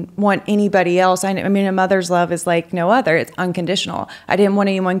didn't want anybody else. I mean, a mother's love is like no other. It's unconditional. I didn't want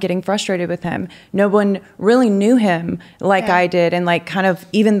anyone getting frustrated with him. No one really knew him like I did. And like kind of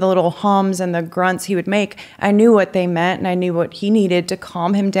even the little hums and the grunts he would make, I knew what they meant and I knew what he needed to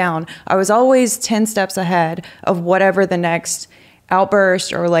calm him down. I was always 10 steps ahead of whatever the next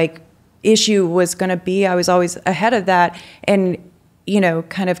outburst or like issue was going to be. I was always ahead of that. And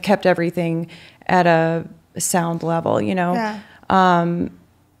kind of kept everything at a sound level, Yeah. And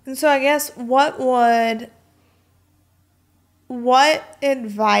so I guess what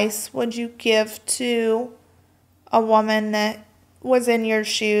advice would you give to a woman that was in your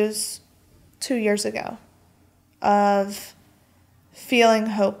shoes 2 years ago of feeling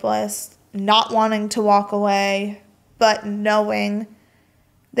hopeless, not wanting to walk away, but knowing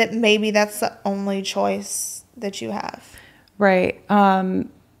that maybe that's the only choice that you have? Right. Are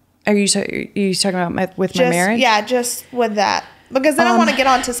you talking about my marriage? Yeah, just with that. Because then I want to get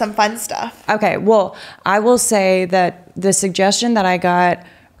on to some fun stuff. Okay. Well, I will say that the suggestion that I got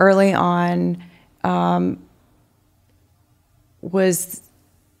early on was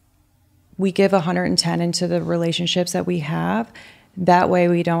we give 110 into the relationships that we have. That way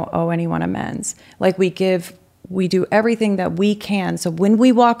we don't owe anyone amends. Like we do everything that we can. So when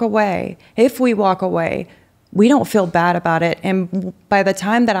we walk away, if we walk away, we don't feel bad about it. And by the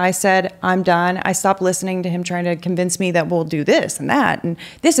time that I said, I'm done, I stopped listening to him trying to convince me that we'll do this and that and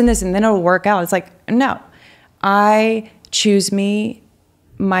this, and then it'll work out. It's like, no, I choose me,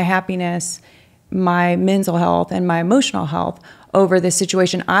 my happiness, my mental health, and my emotional health over this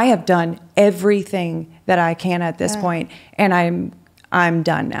situation. I have done everything that I can at this point, and I'm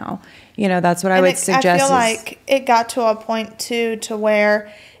done now. You know, that's what I would suggest. I feel like it got to a point too to where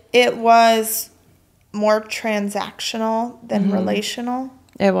it was more transactional than relational.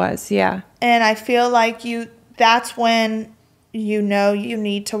 It was, yeah. And I feel like that's when you know you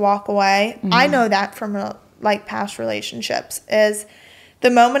need to walk away. I know that from like past relationships is the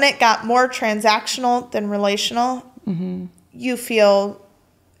moment it got more transactional than relational, you feel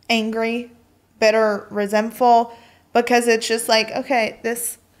angry, bitter, resentful, because it's just like, okay,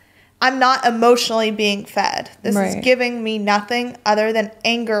 I'm not emotionally being fed. This is giving me nothing other than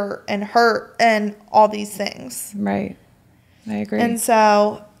anger and hurt and all these things. Right. I agree. And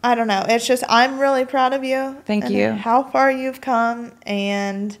so, I don't know. It's just, I'm really proud of you. Thank you. How far you've come.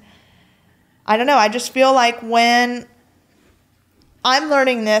 And I don't know. I just feel like when I'm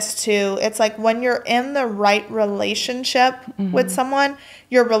learning this too, it's like when you're in the right relationship with someone,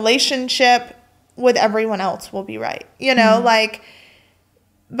 your relationship with everyone else will be right. You know, like,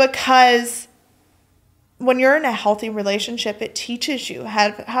 because when you're in a healthy relationship, it teaches you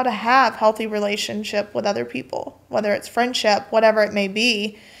how to have healthy relationship with other people, whether it's friendship, whatever it may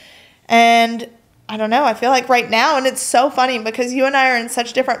be. And I don't know, I feel like right now, and it's so funny because you and I are in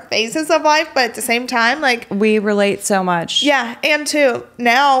such different phases of life, but at the same time, like, we relate so much. Yeah. And too,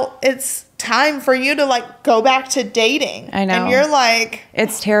 now it's time for you to like go back to dating. I know. And you're like,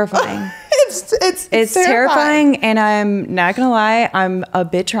 it's terrifying. It's terrifying. And I'm not going to lie, I'm a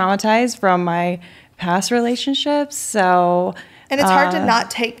bit traumatized from my past relationships. So, and it's hard to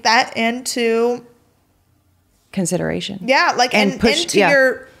not take that into consideration. Yeah. Like, and into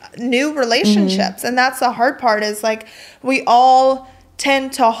your new relationships. And that's the hard part is like, we all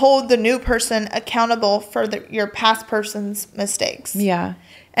tend to hold the new person accountable for your past person's mistakes. Yeah.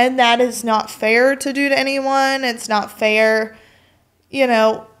 And that is not fair to do to anyone. It's not fair, you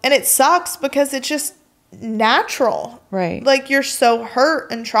know, and it sucks because it's just natural. Right. Like you're so hurt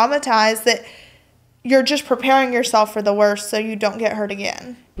and traumatized that you're just preparing yourself for the worst so you don't get hurt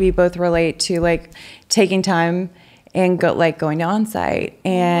again. We both relate to like taking time and going to onsite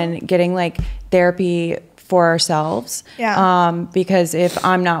and getting like therapy for ourselves. Yeah. Because if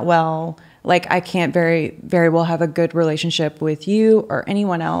I'm not well, like I can't very, very well have a good relationship with you or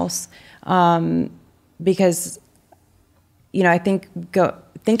anyone else. Because, you know, I think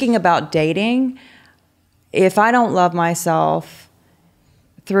thinking about dating, if I don't love myself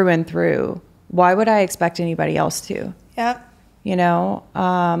through and through, why would I expect anybody else to? Yep. You know,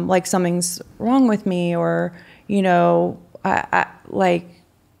 like something's wrong with me or, you know, I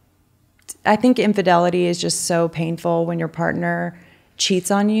think infidelity is just so painful when your partner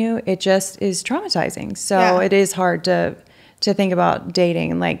cheats on you. It just is traumatizing. So it is hard to think about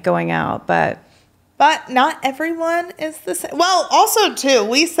dating and like going out, but not everyone is the same. Well, also too,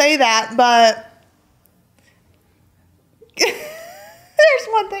 we say that, but there's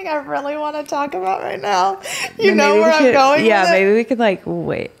one thing I really want to talk about right now. You know where I'm going with it? Maybe we could like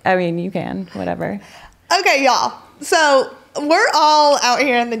wait. I mean, you can, whatever. Okay, y'all. So we're all out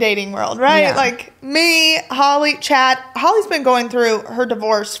here in the dating world, right? Yeah. Like me, Holly, Chad. Holly's been going through her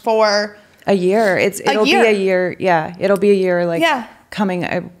divorce for a year. It'll be a year. Yeah, it'll be a year. Like coming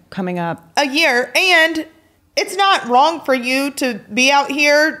up. A year, and it's not wrong for you to be out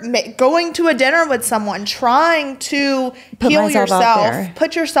here going to a dinner with someone, trying to heal yourself,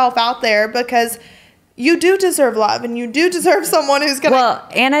 put yourself out there because you do deserve love and you do deserve someone who's going to... Well,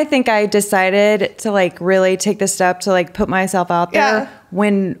 and I think I decided to like really take the step to like put myself out there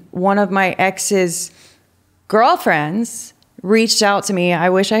when one of my ex's girlfriends reached out to me. I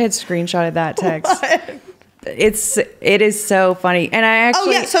wish I had screenshotted that text. It is so funny. And I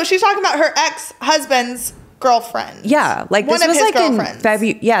actually... Oh, yeah. So she's talking about her ex-husband's girlfriend. Yeah. Like this was like in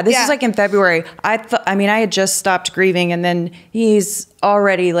February. Yeah. This is like in February. I had just stopped grieving and then he's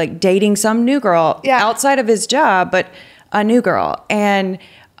already like dating some new girl outside of his job, but a new girl. And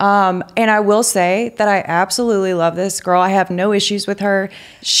I will say that I absolutely love this girl. I have no issues with her.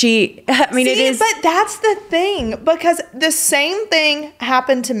 It is. But that's the thing because the same thing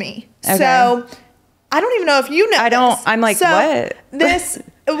happened to me. Okay. So I don't even know if you know I'm like, what? This,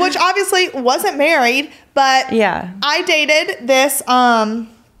 which obviously wasn't married, but I dated this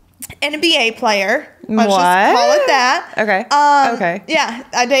NBA player. Let's What? just call it that. Okay. Okay. Yeah,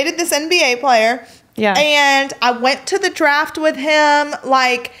 I dated this NBA player. Yeah. And I went to the draft with him.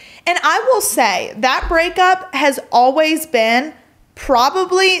 Like, and I will say that breakup has always been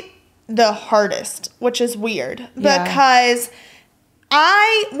probably the hardest, which is weird because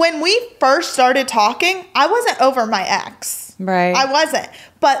when we first started talking, I wasn't over my ex. Right. I wasn't.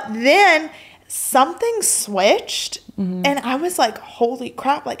 But then something switched and I was like, holy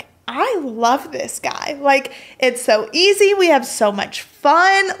crap, like, I love this guy. Like, it's so easy. We have so much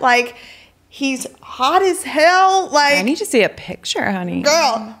fun. Like, he's hot as hell. Like, I need to see a picture, honey.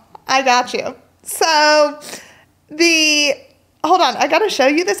 Girl, I got you. So, hold on, I gotta show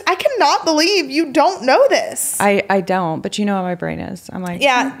you this. I cannot believe you don't know this. I don't, but you know how my brain is. I'm like,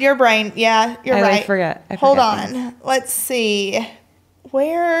 yeah, your brain. Yeah, you're right. I forget. Hold on. Let's see.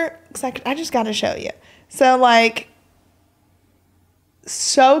 Where exactly? I just gotta show you. So, like,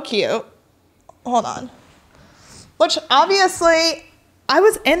 so cute. Hold on. Which, obviously, I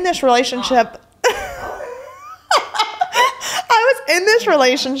was in this relationship. I was in this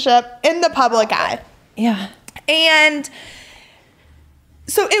relationship in the public eye. Yeah. And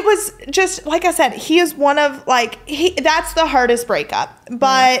so it was just, like I said, he is one of, like, that's the hardest breakup.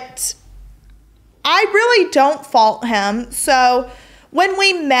 But I really don't fault him. So when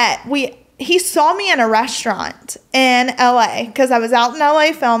we met, he saw me in a restaurant in LA because I was out in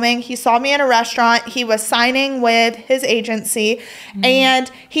LA filming. He saw me in a restaurant. He was signing with his agency and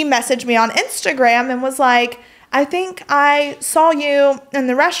he messaged me on Instagram and was like, I think I saw you in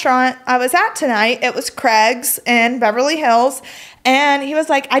the restaurant I was at tonight. It was Craig's in Beverly Hills. And he was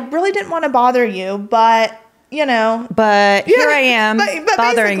like, I really didn't want to bother you, but, you know. But here I am but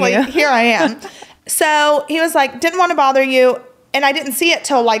bothering you. Here I am. So he was like, didn't want to bother you. And I didn't see it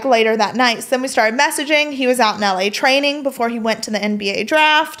till like later that night. So then we started messaging. He was out in LA training before he went to the NBA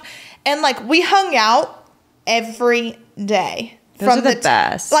draft. And like we hung out every day. Those are the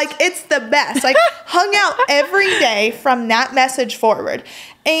best. Like it's the best. Like hung out every day from that message forward.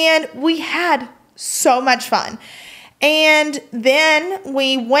 And we had so much fun. And then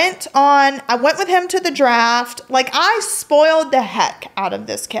I went with him to the draft. Like I spoiled the heck out of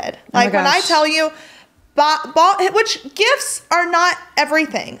this kid. Like when I tell you, which gifts are not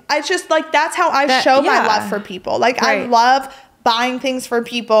everything. I just like, that's how I show my love for people. Like I love buying things for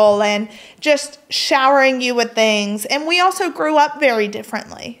people and just showering you with things. And we also grew up very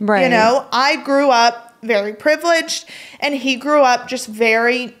differently. Right. You know, I grew up very privileged and he grew up just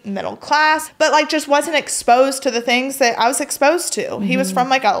very middle class, but like just wasn't exposed to the things that I was exposed to. He was from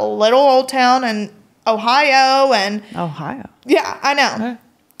like a little old town in Ohio Yeah, I know.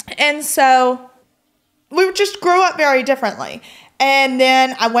 Okay. And so we just grew up very differently. And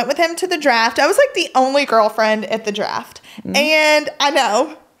then I went with him to the draft. I was like the only girlfriend at the draft. And I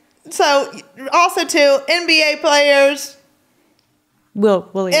know. So also too, NBA players,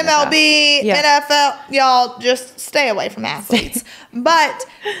 MLB, NFL, y'all just stay away from athletes. But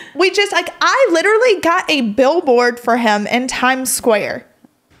we just like, I literally got a billboard for him in Times Square.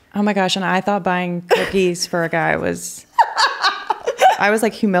 Oh my gosh. And I thought buying cookies for a guy was... I was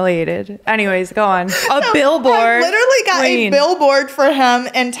like humiliated. Anyways, go on. Billboard. I literally got a billboard for him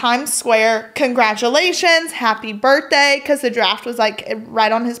in Times Square. Congratulations. Happy birthday. Because the draft was like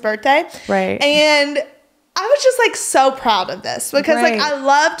right on his birthday. Right. And I was just like so proud of this because like I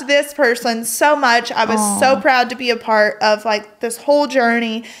loved this person so much. I was so proud to be a part of like this whole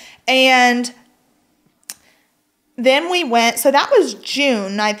journey. And then we went, so that was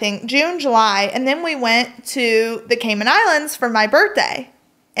June, I think, June, July. And then we went to the Cayman Islands for my birthday.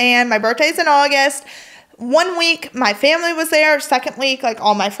 And my birthday's in August. 1 week, my family was there. 2nd week, like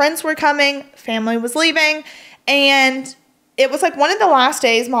all my friends were coming. Family was leaving. And it was like one of the last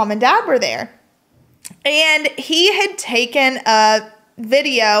days Mom and Dad were there. And he had taken a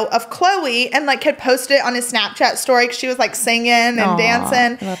video of Chloe and like had posted it on his Snapchat story because she was like singing and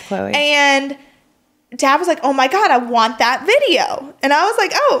dancing. I love Chloe. And Dad was like, oh my God, I want that video. And I was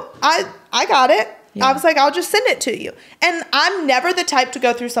like, oh, I got it. Yeah. I was like, I'll just send it to you. And I'm never the type to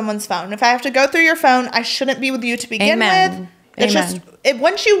go through someone's phone. If I have to go through your phone, I shouldn't be with you to begin with. It's just,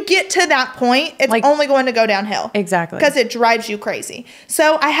 once you get to that point, it's like, only going to go downhill. Exactly. Because it drives you crazy.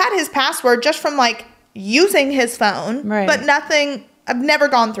 So I had his password just from like using his phone, but nothing, I've never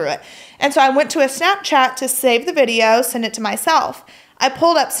gone through it. And so I went to a Snapchat to save the video, send it to myself. I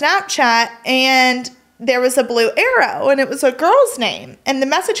pulled up Snapchat and there was a blue arrow and it was a girl's name and the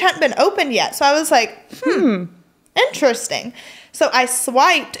message hadn't been opened yet. So I was like, interesting. So I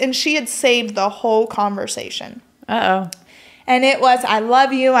swiped and she had saved the whole conversation. Uh-oh. And it was, I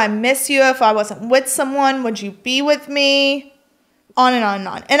love you. I miss you. If I wasn't with someone, would you be with me? on and on and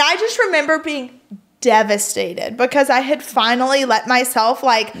on. And I just remember being devastated because I had finally let myself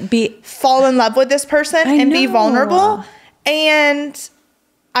like fall in love with this person and be vulnerable. And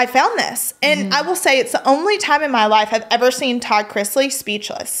I found this. And I will say it's the only time in my life I've ever seen Todd Chrisley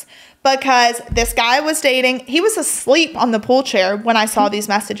speechless, because this guy I was dating, he was asleep on the pool chair when I saw these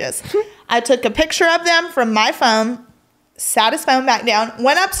messages. I took a picture of them from my phone, sat his phone back down,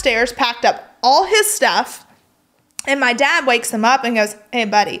 went upstairs, packed up all his stuff. And my dad wakes him up and goes, "Hey,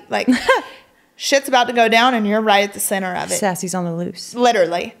 buddy, like, shit's about to go down and you're right at the center of it." Sassy's on the loose.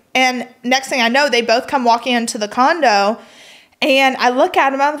 Literally. And next thing I know, they both come walking into the condo. And I look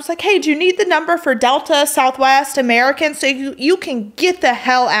at him, I was like, "Hey, do you need the number for Delta, Southwest, American so you can get the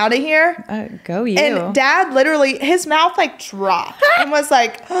hell out of here?" Go you. And Dad literally, his mouth like dropped and was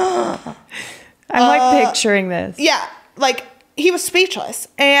like, I'm like picturing this. Yeah, like he was speechless.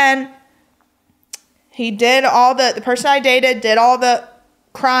 And he did all the person I dated did all the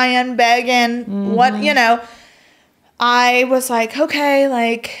crying, begging, what, you know. I was like, okay,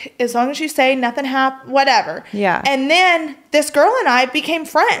 like, as long as you say nothing happened, whatever. Yeah. And then this girl and I became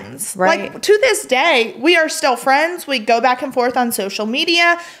friends. Right. Like, to this day, we are still friends. We go back and forth on social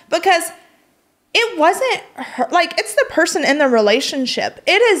media because it wasn't her. Like, it's the person in the relationship.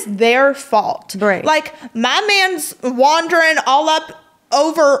 It is their fault. Right. Like, my man's wandering all up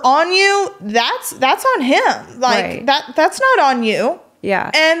over on you. That's on him. Like, that's not on you.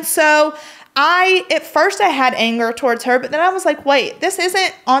 Yeah. And so at first I had anger towards her, but then I was like, wait, this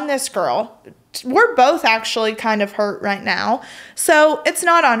isn't on this girl. We're both actually kind of hurt right now. So it's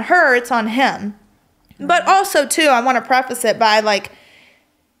not on her, it's on him. But also too, I want to preface it by like,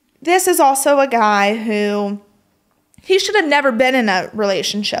 this is also a guy who, he should have never been in a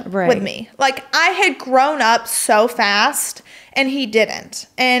relationship with me. Like, I had grown up so fast and he didn't.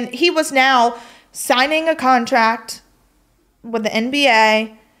 And he was now signing a contract with the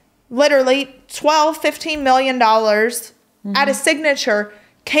NBA, literally $12-15 million at a signature,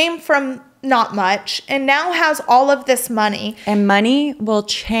 came from not much, and now has all of this money. And money will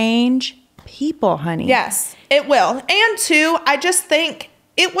change people, honey. Yes, it will. And two, I just think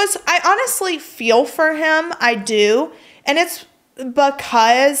I honestly feel for him. I do. And it's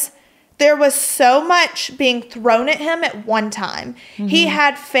because there was so much being thrown at him at one time. He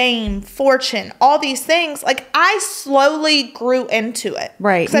had fame, fortune, all these things. Like, I slowly grew into it.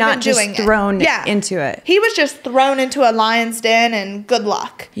 Right. Not just thrown into it. He was just thrown into a lion's den and good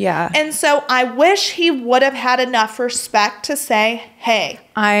luck. Yeah. And so I wish he would have had enough respect to say, "Hey,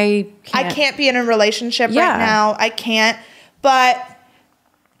 I can't be in a relationship right now. I can't." But,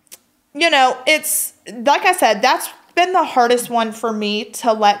 you know, it's, like I said, that's been the hardest one for me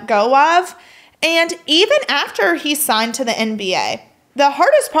to let go of. And even after he signed to the NBA, the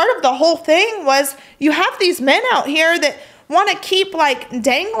hardest part of the whole thing was you have these men out here that want to keep like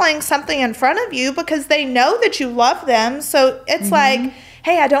dangling something in front of you because they know that you love them. So it's like,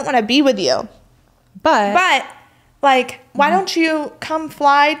 "Hey, I don't want to be with you. But like, why don't you come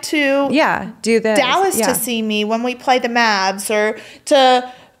fly to do this. Dallas to see me when we play the Mavs, or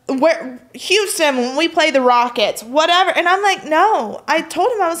to Houston when we play the Rockets, whatever." And I'm like, no. I told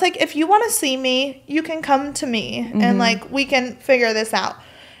him, I was like, if you want to see me, you can come to me and like, we can figure this out.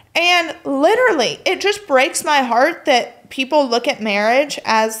 And literally, it just breaks my heart that people look at marriage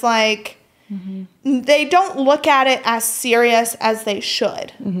as like, they don't look at it as serious as they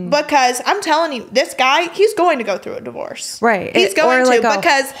should. Because I'm telling you, this guy, he's going to go through a divorce. Right. He's going like to,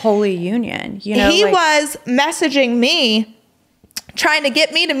 because holy union, you know, he was messaging me, trying to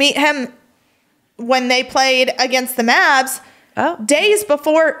get me to meet him when they played against the Mavs days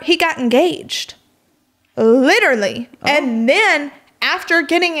before he got engaged. Literally. And then after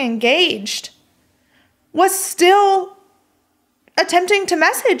getting engaged, was still attempting to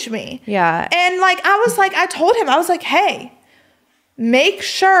message me. Yeah. And like, I told him, I was like, "Hey, make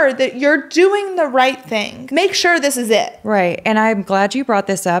sure that you're doing the right thing. Make sure this is it." Right. And I'm glad you brought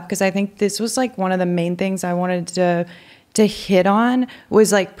this up, because I think this was like one of the main things I wanted to hit on,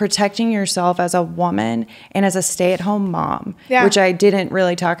 was like protecting yourself as a woman and as a stay-at-home mom, which I didn't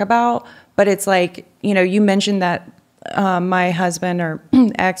really talk about. But it's like, you know, you mentioned that my husband or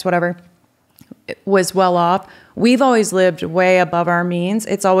ex, whatever, was well off. We've always lived way above our means.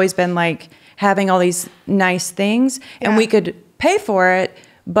 It's always been like having all these nice things, and we could pay for it,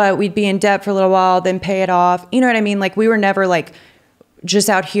 but we'd be in debt for a little while, then pay it off. You know what I mean? Like, we were never like just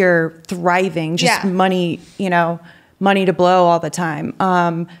out here thriving, just money, you know, money to blow all the time.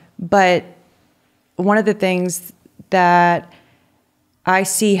 But one of the things that I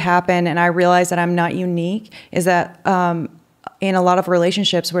see happen, and I realize that I'm not unique, is that in a lot of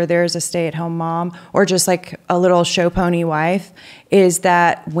relationships where there's a stay-at-home mom or just like a little show pony wife is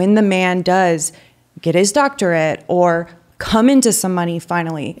that when the man does get his doctorate or come into some money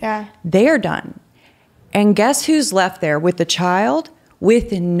finally, they are done. And guess who's left there with the child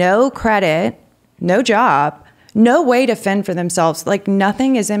with no credit, no job, no way to fend for themselves. Like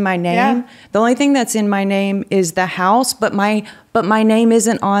nothing is in my name. Yeah. The only thing that's in my name is the house, but my name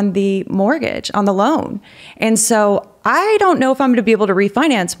isn't on the mortgage, on the loan. And so I don't know if I'm going to be able to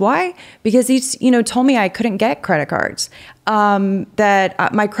refinance. Why? Because he's, told me I couldn't get credit cards,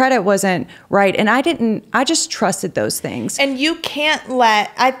 that my credit wasn't right. And I just trusted those things. And you can't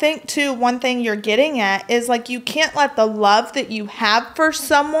I think too, one thing you're getting at is like, you can't let the love that you have for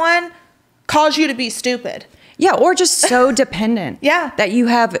someone cause you to be stupid. Yeah, or just so dependent. Yeah. That you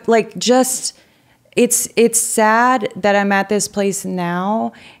have like just it's sad that I'm at this place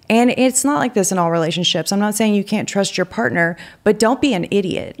now, and it's not like this in all relationships. I'm not saying you can't trust your partner, but don't be an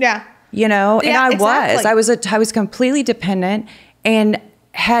idiot. Yeah. And I was completely dependent and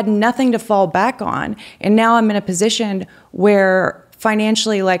had nothing to fall back on. And now I'm in a position where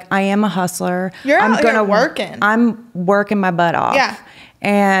financially, like I am a hustler. You're working. I'm working my butt off. Yeah.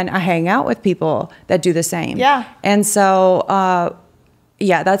 And I hang out with people that do the same. Yeah. And so,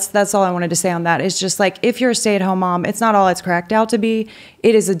 that's all I wanted to say on that. It's just like, if you're a stay-at-home mom, it's not all it's cracked out to be.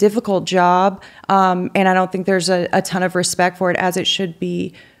 It is a difficult job. And I don't think there's a ton of respect for it, as it should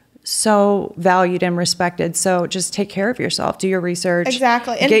be so valued and respected. So just take care of yourself. Do your research.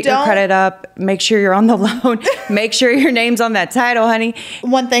 Exactly. And get your credit up. Make sure you're on the loan. Make sure your name's on that title, honey.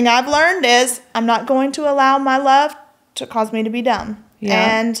 One thing I've learned is I'm not going to allow my love to cause me to be dumb.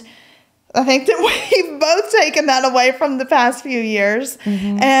 Yeah. And I think that we've both taken that away from the past few years.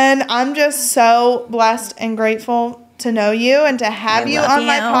 Mm-hmm. And I'm just so blessed and grateful to know you and to have you on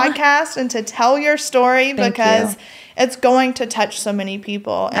my podcast and to tell your story. Thank because you. It's going to touch so many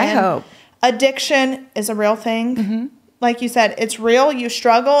people. And I hope. Addiction is a real thing. Mm-hmm. Like you said, it's real. You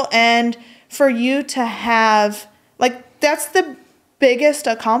struggle. And for you to have, like, that's the biggest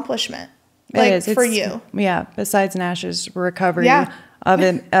accomplishment. Like, for you. Yeah. Besides Nash's recovery. Yeah. Of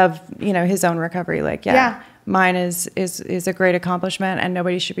his own recovery. Like, mine is a great accomplishment, and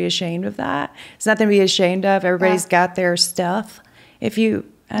nobody should be ashamed of that. It's nothing to be ashamed of. Everybody's got their stuff, if you,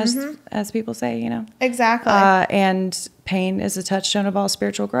 as people say, Exactly. And pain is a touchstone of all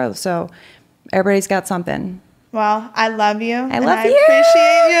spiritual growth. So everybody's got something. Well, I love you. I love you.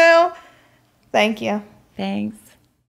 I appreciate you. Thank you. Thanks.